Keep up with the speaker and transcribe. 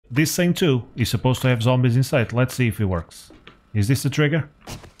this thing too is supposed to have zombies inside. Let's see if it works. Is this the trigger?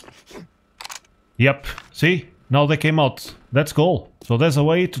 Yep. See? Now they came out. That's cool. So there's a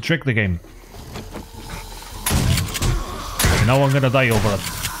way to trick the game. And now I'm gonna die over it.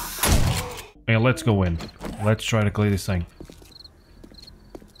 Okay, let's go in. Let's try to clear this thing.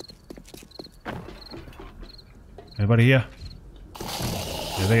 Anybody here?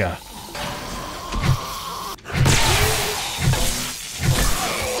 There they are.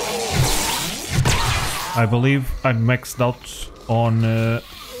 I believe I'm maxed out on the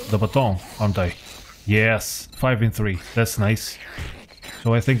baton, aren't I? Yes, 5 in 3. That's nice.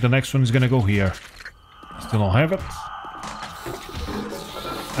 So I think the next one is gonna go here. Still don't have it.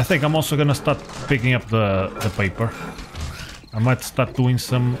 I think I'm also gonna start picking up the paper. I might start doing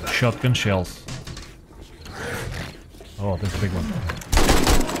some shotgun shells. Oh, that's a big one.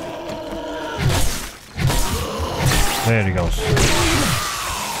 There he goes.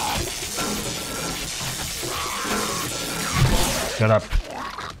 Shut up.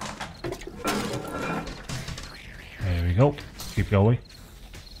 There we go. Keep going.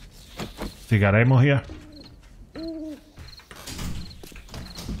 Still got ammo here.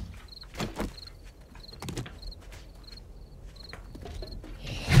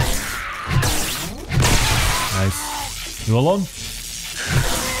 Nice. You alone?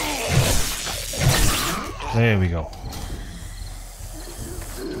 There we go.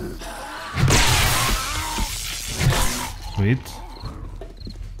 Sweet.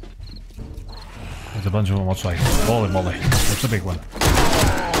 There's a bunch of them outside. Holy moly. That's a big one.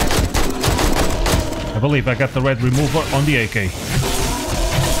 I believe I got the red remover on the AK.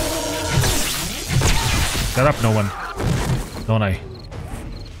 Shut up, no one. Don't I?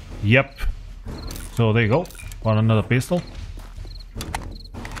 Yep. So there you go. Found another pistol.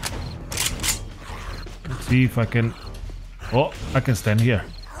 Let's see if I can... Oh, I can stand here.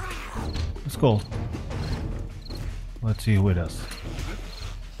 That's cool. Let's see who it is.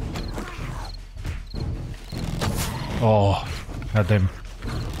 Oh, goddamn.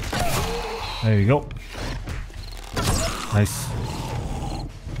 There you go. Nice.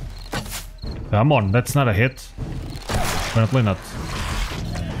 Come on, that's not a hit. Apparently not.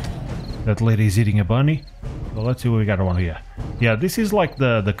 That lady is eating a bunny. So let's see what we got around here. Yeah, this is like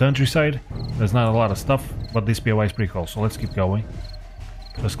the countryside. There's not a lot of stuff, but this POI is pretty cool. So let's keep going.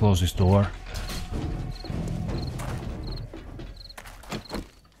 Let's close this door.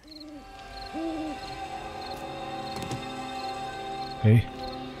 Okay.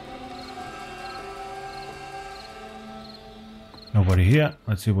 Nobody here.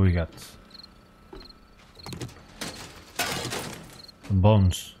 Let's see what we got. Some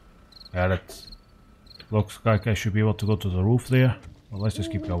bones. Got it. Looks like I should be able to go to the roof there. Well, let's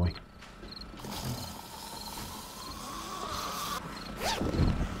just keep going.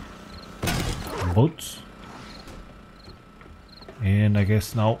 Boots. And I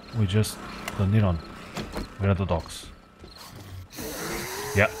guess now we just turn it on. Where are the dogs?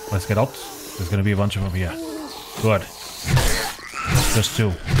 Yeah, let's get out. There's gonna be a bunch of them here. Good. Just 2.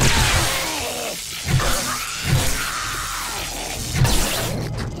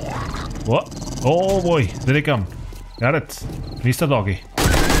 What? Oh boy, there they come. Got it. Mr. Doggy.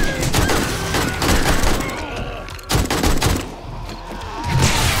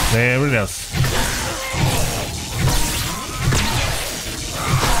 There it is.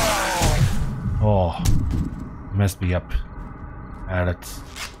 Oh, messed me up. Got it.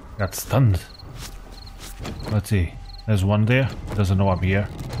 Got stunned. Let's see. There's one there. Doesn't know I'm here.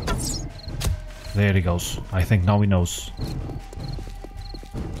 There he goes. I think now he knows.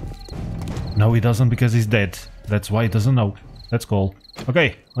 No, he doesn't because he's dead. That's why he doesn't know. That's cool.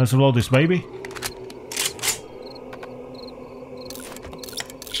 Okay, let's reload this baby.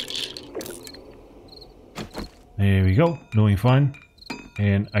 There we go. Doing fine.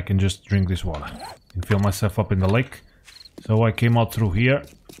 And I can just drink this water and fill myself up in the lake. So I came out through here.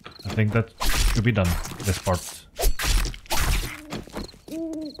 I think that should be done, this part.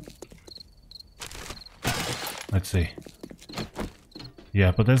 Let's see.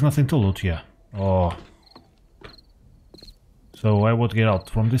 Yeah, but there's nothing to loot here. Oh. So I would get out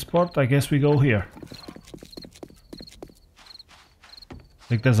from this part. I guess we go here. I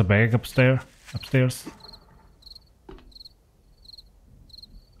think there's a bag upstairs.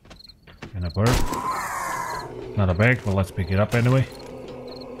 And a bird. Not a bag, but let's pick it up anyway.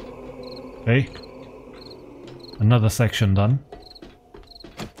 Okay. Another section done.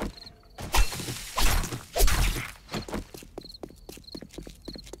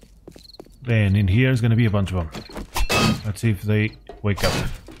 Then in here is gonna be a bunch of them. Let's see if they wake up.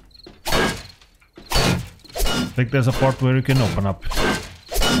 I think there's a part where you can open up.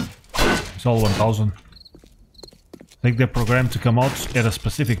 It's all 1000. I think they're programmed to come out at a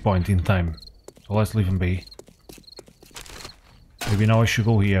specific point in time. So let's leave them be. Maybe now I should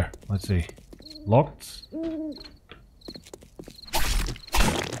go here. Let's see. Locked. Am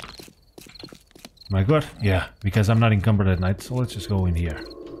I good? Yeah, because I'm not encumbered at night, so let's just go in here.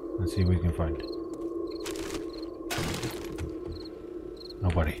 Let's see what we can find.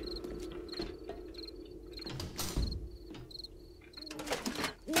 Nobody.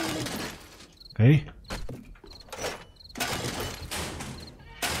 Okay.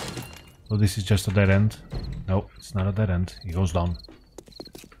 So this is just a dead end. No, it's not a dead end. He goes down.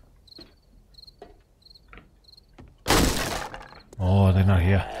 Oh, they're not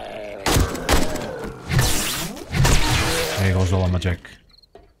here. There goes the lumberjack.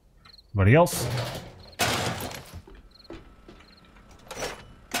 Anybody else?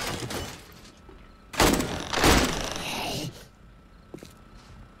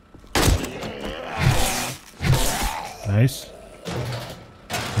 Nice.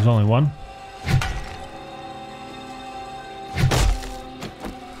 There's only one.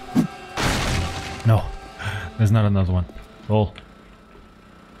 No, there's not another one. Cool.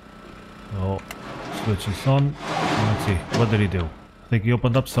 So, switch this on. Let's see, what did he do? I think he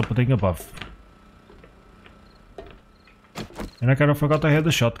opened up something above. And I kind of forgot I had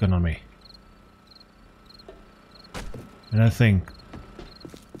the shotgun on me. And I think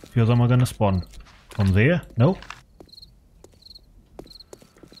a few of them are gonna spawn from there. No?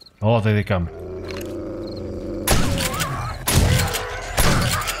 Oh, there they come.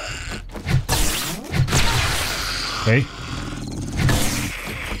 Okay.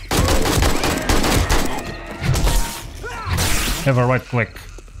 Have a right click.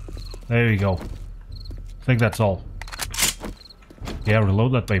 There you go. I think that's all. Yeah,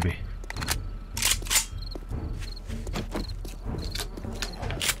 reload that baby.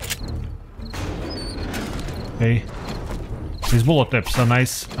 Okay. These bullet tips are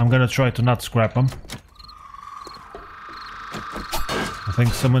nice. I'm gonna try to not scrap them. I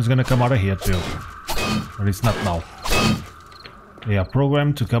think someone's gonna come out of here too. But it's not now. They are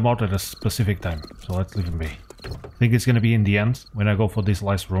programmed to come out at a specific time. So let's leave them be. I think it's gonna be in the end when I go for this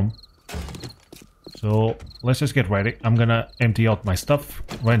last room. So let's just get ready. I'm gonna empty out my stuff,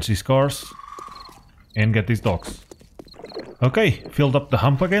 wrench these cars, and get these dogs. Okay, filled up the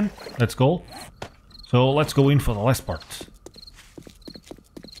hump again. Let's go. So let's go in for the last part.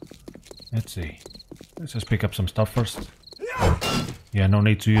 Let's see. Let's just pick up some stuff first. Yeah, no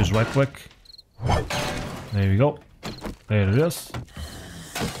need to use right click. There we go. There it is.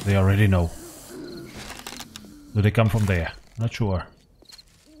 They already know. Do they come from there? Not sure.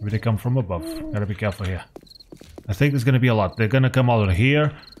 Maybe they come from above. Gotta be careful here. I think there's gonna be a lot. They're gonna come out of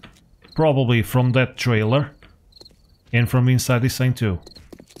here. Probably from that trailer. And from inside this thing too.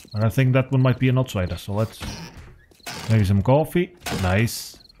 And I think that one might be an outsider. So let's... Maybe some coffee.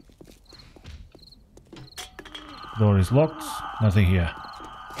 Nice. Door is locked. Nothing here.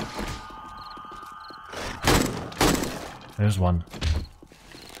 There's one.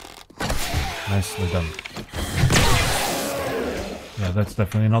 Nicely done. Yeah, that's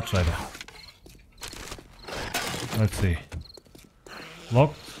definitely an outsider. Let's see.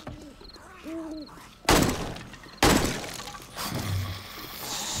 Locked.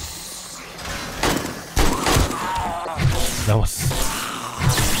 That was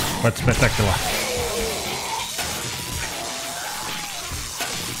quite spectacular.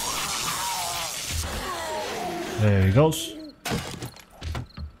 There he goes.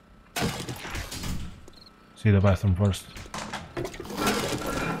 See the bathroom first.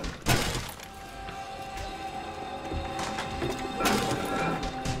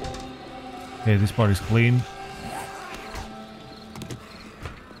 Okay, this part is clean.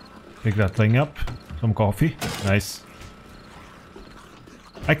 Pick that thing up. Some coffee. Nice.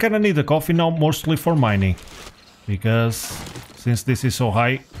 I kinda need the coffee now, mostly for mining. Because since this is so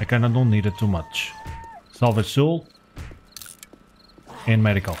high, I kinda don't need it too much. Salvage tool. And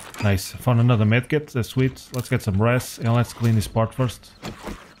medical. Nice. Found another medkit. That's sweet. Let's get some rest and let's clean this part first.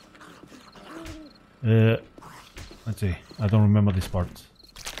 Let's see. I don't remember this part.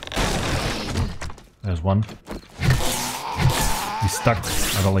 There's one. He's stuck,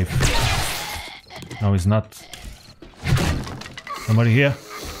 I believe. No, he's not. Somebody here?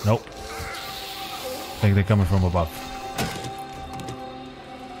 Nope. I think they're coming from above.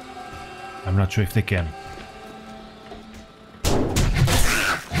 I'm not sure if they can.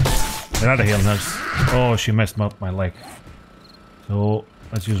 Get out of here, nurse. Oh, she messed up my leg. So,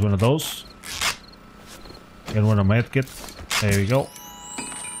 let's use one of those. Get one of my medkits. There we go.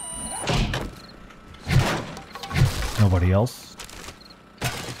 Nobody else.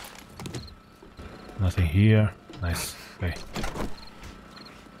 Nothing here. Nice. Okay.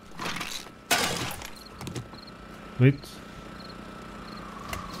 Wait.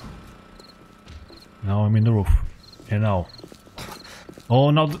 Now I'm in the roof. And now.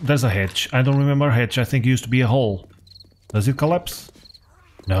 Oh, now there's a hatch. I don't remember a hatch. I think it used to be a hole. Does it collapse?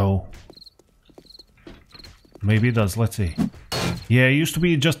 No. Maybe it does. Let's see. Yeah, it used to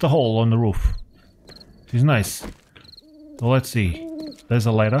be just a hole on the roof. It's nice. So let's see. There's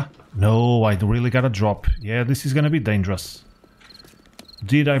a ladder. No, I really gotta drop. Yeah, this is gonna be dangerous.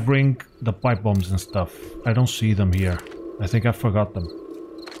 Did I bring the pipe bombs and stuff? I don't see them here. I think I forgot them.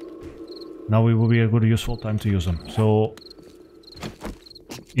 Now it will be a good useful time to use them. So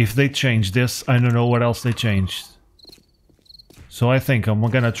if they change this, I don't know what else they changed. So I think I'm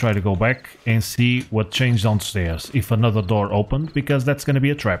gonna try to go back and see what changed downstairs. If another door opened, because that's gonna be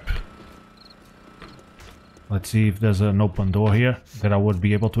a trap. Let's see if there's an open door here that I would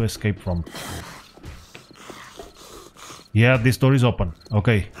be able to escape from. Yeah, this door is open.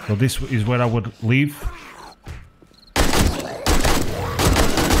 Okay, so this is where I would leave.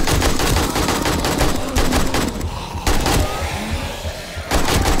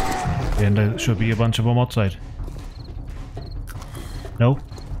 And there should be a bunch of them outside. No?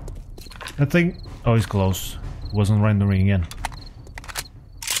 That thing... Oh, it's close. Wasn't rendering in.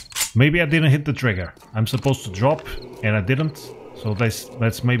 Maybe I didn't hit the trigger. I'm supposed to drop, and I didn't. So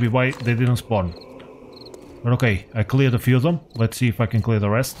that's maybe why they didn't spawn. But okay, I cleared a few of them. Let's see if I can clear the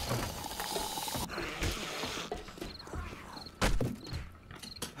rest.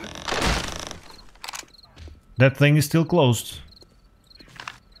 That thing is still closed.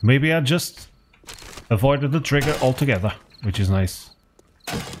 Maybe I just avoided the trigger altogether, which is nice.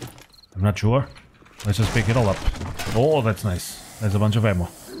 I'm not sure. Let's just pick it all up. Oh, that's nice. There's a bunch of ammo.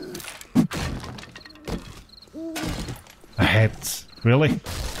 A hat. Really?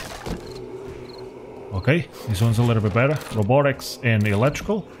 Okay, this one's a little bit better. Robotics and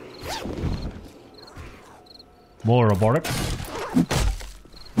electrical. More robotics.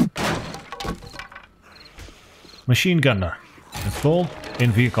 Machine gunner. That's cool.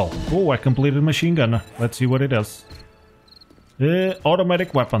 In vehicle. Oh, I completed machine gunner. Let's see what it does.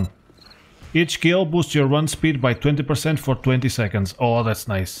 Automatic weapon. Each kill boosts your run speed by 20% for 20 seconds. Oh, that's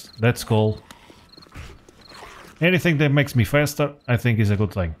nice. That's cool. Anything that makes me faster, I think is a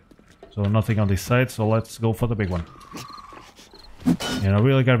good thing. So nothing on this side, so let's go for the big one. And I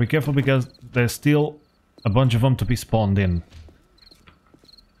really gotta be careful because there's still a bunch of them to be spawned in.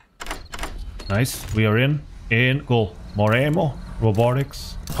 Nice, we are in. And cool. More ammo,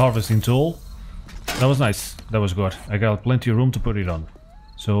 robotics, harvesting tool. That was nice. That was good. I got plenty of room to put it on.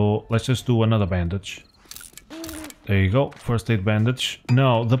 So let's just do another bandage. There you go. First aid bandage.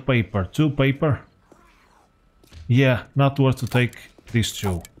 No, the paper. 2 paper. Yeah, not worth to take these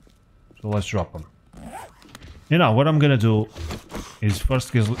 2. So let's drop them. You know, what I'm gonna do is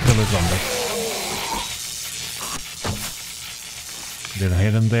first kill a zombie. Did I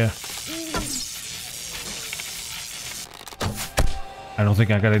hit him there? I don't think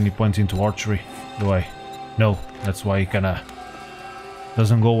I got any points into archery, do I? No, that's why he kinda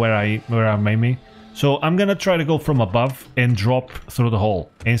doesn't go where I'm aiming. So I'm gonna try to go from above and drop through the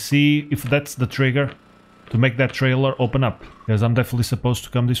hole and see if that's the trigger to make that trailer open up, because I'm definitely supposed to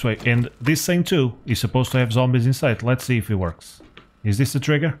come this way. And this thing too is supposed to have zombies inside. Let's see if it works. Is this the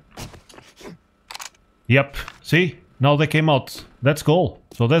trigger? Yep. See? Now they came out. That's cool.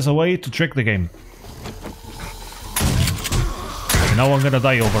 So there's a way to trick the game. And now I'm gonna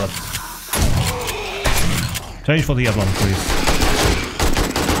die over it. Change for the other one, please.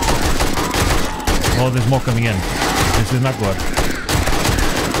 Oh, there's more coming in. This is not good.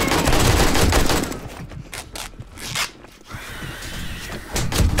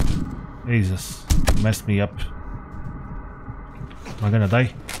 Jesus, messed me up. Am I gonna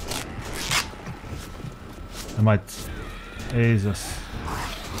die? I might. Jesus.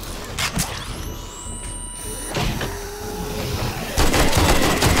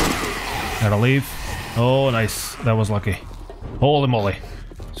 Gotta leave. Oh, nice. That was lucky. Holy moly.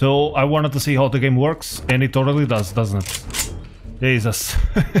 So, I wanted to see how the game works, and it totally does, doesn't it? Jesus.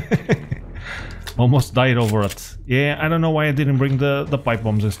 Almost died over it. Yeah, I don't know why I didn't bring the pipe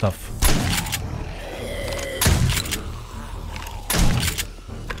bombs and stuff.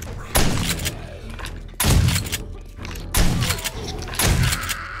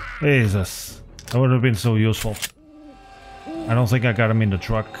 Jesus. That would have been so useful. I don't think I got him in the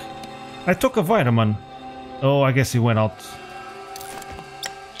truck. I took a vitamin. Oh, I guess he went out.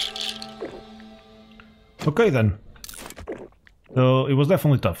 Okay then. So it was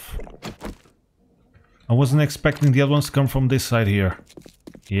definitely tough. I wasn't expecting the other ones to come from this side here.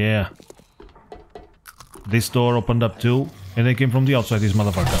 Yeah. This door opened up too, and they came from the outside, this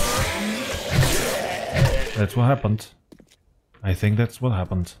motherfucker. That's what happened. I think that's what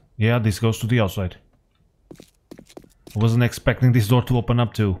happened. Yeah, this goes to the outside. I wasn't expecting this door to open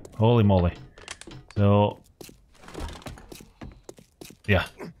up too. Holy moly. So... yeah,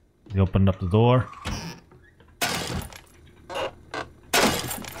 they opened up the door.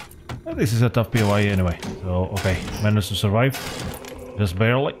 Well, this is a tough POI anyway. So, okay, managed to survive. Just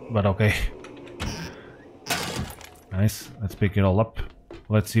barely, but okay. Nice, let's pick it all up.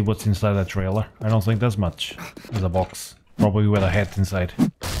 Let's see what's inside that trailer. I don't think there's much. There's a box. Probably with a hat inside.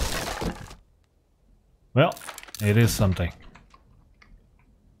 Well, it is something.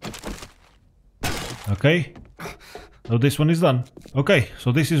 Okay. So this one is done. Okay,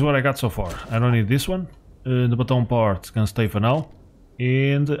 so this is what I got so far. I don't need this one. The bottom part's gonna stay for now.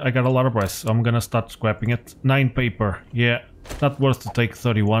 And I got a lot of brass, so I'm gonna start scrapping it. 9 paper. Yeah, not worth to take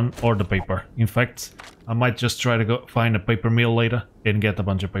 31 or the paper. In fact, I might just try to go find a paper mill later and get a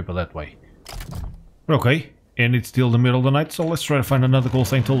bunch of paper that way. Okay, and it's still the middle of the night, so let's try to find another cool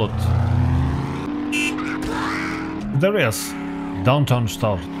thing to loot. There is downtown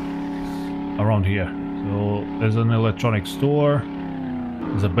store around here. So there's an electronics store,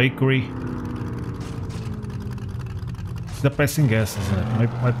 there's a bakery. It's the passing gas, isn't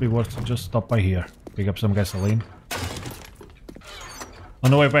it? Might be worth to just stop by here, pick up some gasoline. On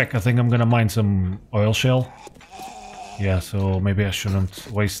the way back, I think I'm gonna mine some oil shell. Yeah, so maybe I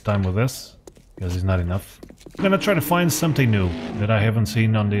shouldn't waste time with this, because it's not enough. I'm gonna try to find something new that I haven't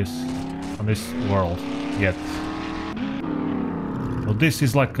seen on this world yet. So this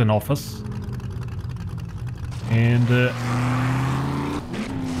is like an office. And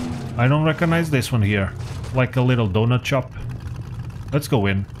I don't recognize this one here. Like a little donut shop. Let's go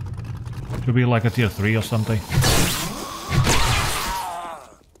in. Should be like a tier 3 or something.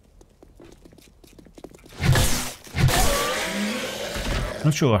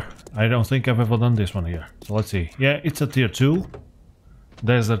 Not sure. I don't think I've ever done this one here. So let's see. Yeah, it's a tier 2.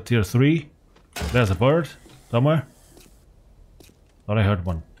 There's a tier 3. There's a bird somewhere. Thought I heard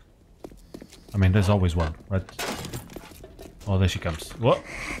one. I mean, there's always one, right? Oh, there she comes. What?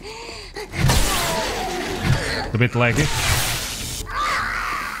 A bit laggy.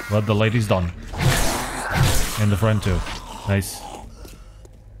 But the lady's done. And the friend too. Nice.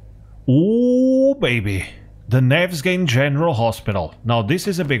 Ooh, baby. The Nevsgain General Hospital. Now, this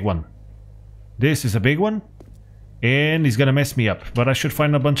is a big one. This is a big one. And it's gonna mess me up. But I should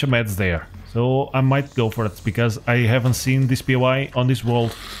find a bunch of meds there. So I might go for it, because I haven't seen this POI on this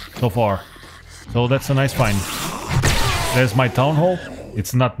world so far. So that's a nice find. There's my town hall.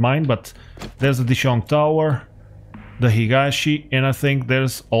 It's not mine, but there's the Dishong Tower, the Higashi, and I think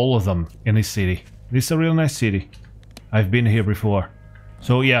there's all of them in this city. This is a real nice city. I've been here before.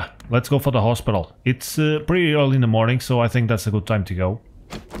 So yeah, let's go for the hospital. It's pretty early in the morning, so I think that's a good time to go.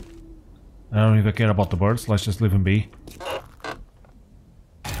 I don't even care about the birds, let's just leave them be.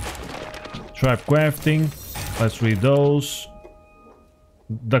 Trap crafting, let's read those.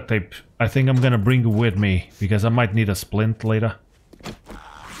 Duct tape, I think I'm gonna bring it with me, because I might need a splint later.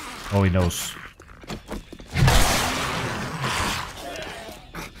 Oh, he knows.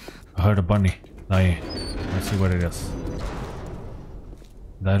 I heard a bunny dying. Let's see what it is.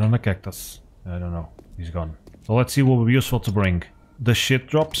 Died on a cactus. I don't know. He's gone. So let's see what would be useful to bring. The shit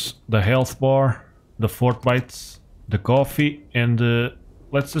drops, the health bar, the fort bites, the coffee, and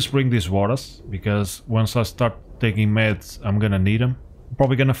let's just bring these waters, because once I start taking meds, I'm gonna need them. I'm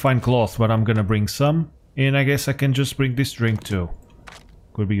probably gonna find cloth, but I'm gonna bring some. And I guess I can just bring this drink too.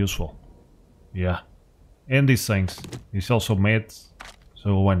 Could be useful. Yeah. And these things. It's also meds,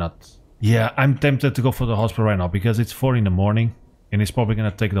 so why not? Yeah, I'm tempted to go for the hospital right now, because it's 4 in the morning. And it's probably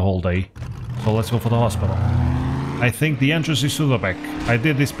gonna take the whole day. So let's go for the hospital. I think the entrance is to the back. I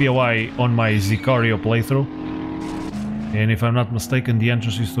did this POI on my Zicario playthrough. And if I'm not mistaken, the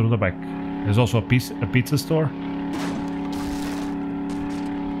entrance is to the back. There's also a pizza store.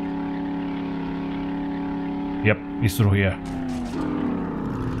 Yep, it's through here.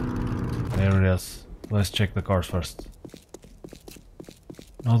 There it is. Let's check the cars first.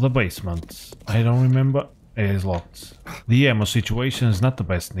 Now the basement. I don't remember. It is locked. The ammo situation is not the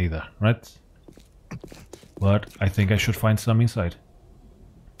best neither, right? But I think I should find some inside.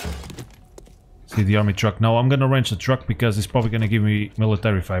 See the army truck. Now I'm gonna wrench the truck, because it's probably gonna give me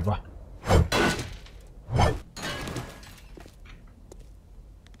military fiber.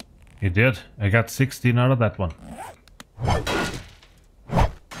 It did. I got 16 out of that one.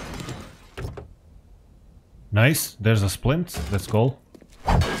 Nice. There's a splint. Let's go.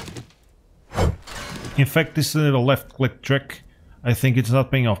 In fact, this little left click trick I think it's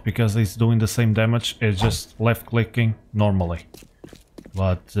not paying off because it's doing the same damage as just left clicking normally.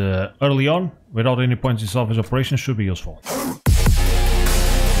 But early on, without any points in salvage operation, should be useful.